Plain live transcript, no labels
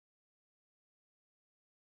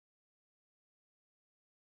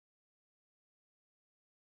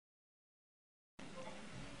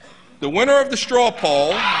The winner of the straw poll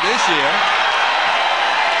this year,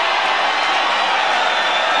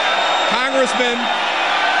 Congressman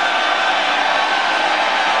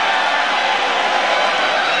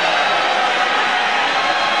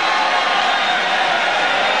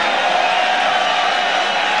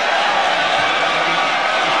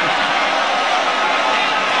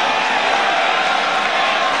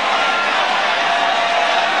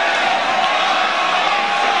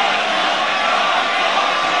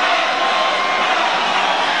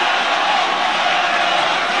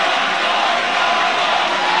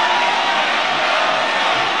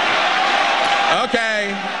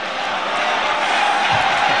Okay.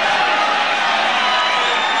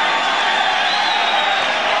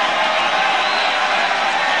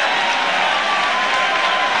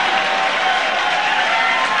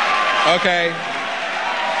 Okay.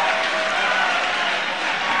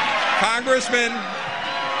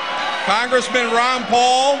 Congressman Ron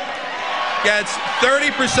Paul gets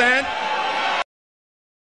 30%.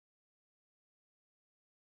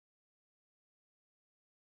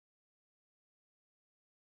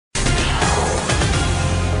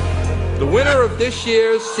 The winner of this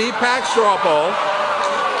year's CPAC straw poll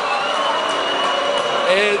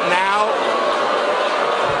is now,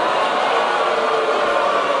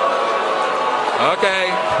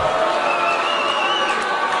 okay.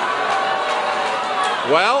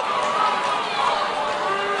 Well,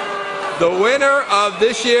 the winner of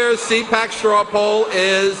this year's CPAC straw poll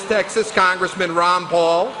is Texas Congressman Ron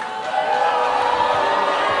Paul.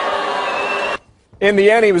 In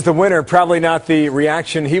the end, he was the winner. Probably not the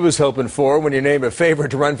reaction he was hoping for when you name a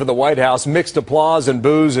favorite to run for the White House. Mixed applause and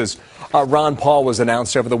boos as Ron Paul was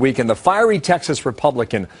announced over the weekend. The fiery Texas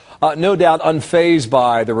Republican, no doubt unfazed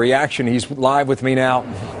by the reaction. He's live with me now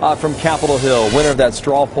from Capitol Hill, winner of that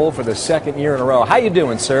straw poll for the second year in a row. How you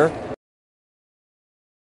doing, sir?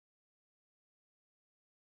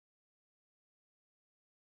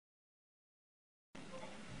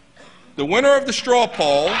 The winner of the straw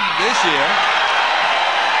poll this year,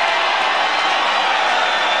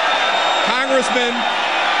 Congressman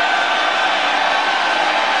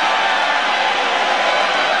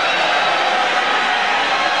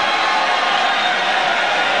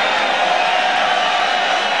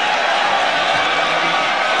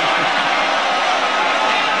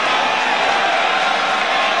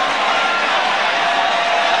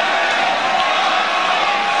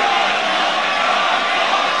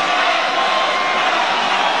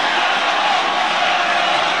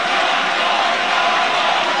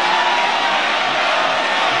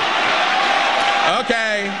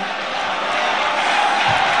Okay.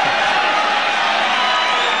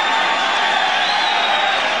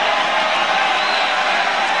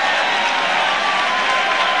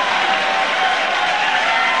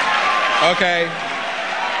 Okay.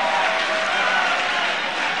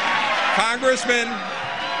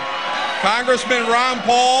 Congressman Ron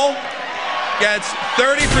Paul gets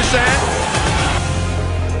 30%.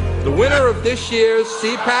 The winner of this year's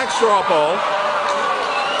CPAC straw poll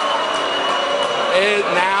is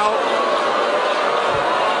now,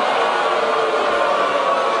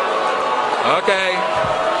 okay.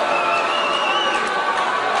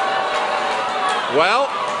 Well,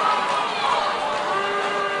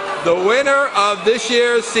 the winner of this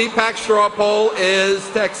year's CPAC straw poll is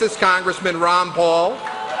Texas Congressman Ron Paul.